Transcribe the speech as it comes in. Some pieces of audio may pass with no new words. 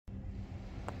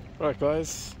Right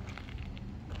guys,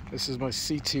 this is my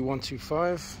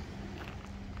ct125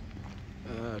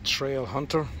 Trail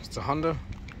Hunter. It's a Honda,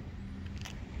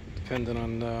 depending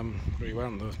on where you are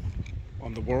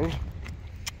on the world.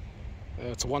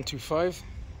 It's a 125,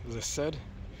 as I said.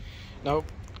 Now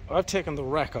I've taken the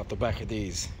rack out the back of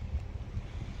these.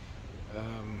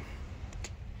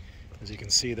 As you can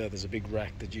see there's a big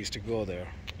rack that used to go there.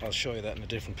 I'll show you that in a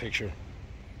different picture.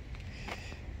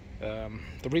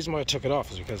 The reason why I took it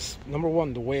off is because, number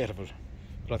one, the weight of it,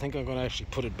 but I think I'm going to actually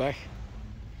put it back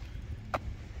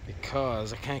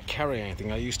because I can't carry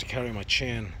anything. I used to carry my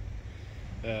chain,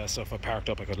 so if I parked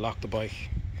up I could lock the bike.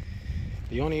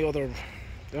 The only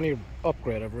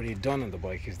upgrade I've really done on the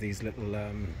bike is these little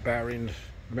bar-end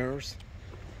mirrors.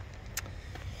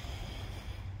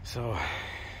 So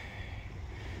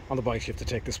on the bike you have to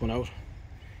take this one out.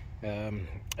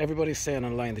 Everybody's saying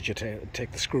online that you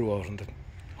take the screw out, and the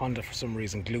Honda for some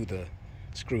reason glued the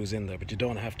screws in there, but you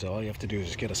don't have to. All you have to do is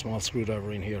just get a small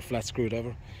screwdriver in here, flat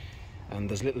screwdriver, and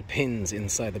there's little pins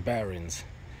inside the bar ends,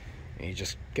 and you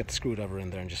just get the screwdriver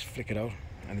in there and just flick it out,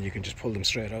 and then you can just pull them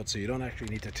straight out, so you don't actually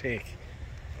need to take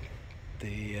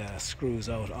the screws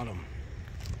out on them.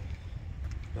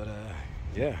 But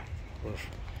yeah, we're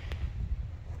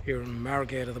here in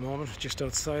Margate at the moment, just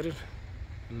outside it,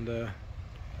 and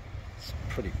it's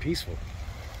pretty peaceful.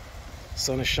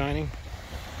 Sun is shining.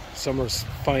 Summer's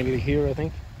finally here, I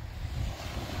think.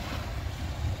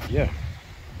 Yeah.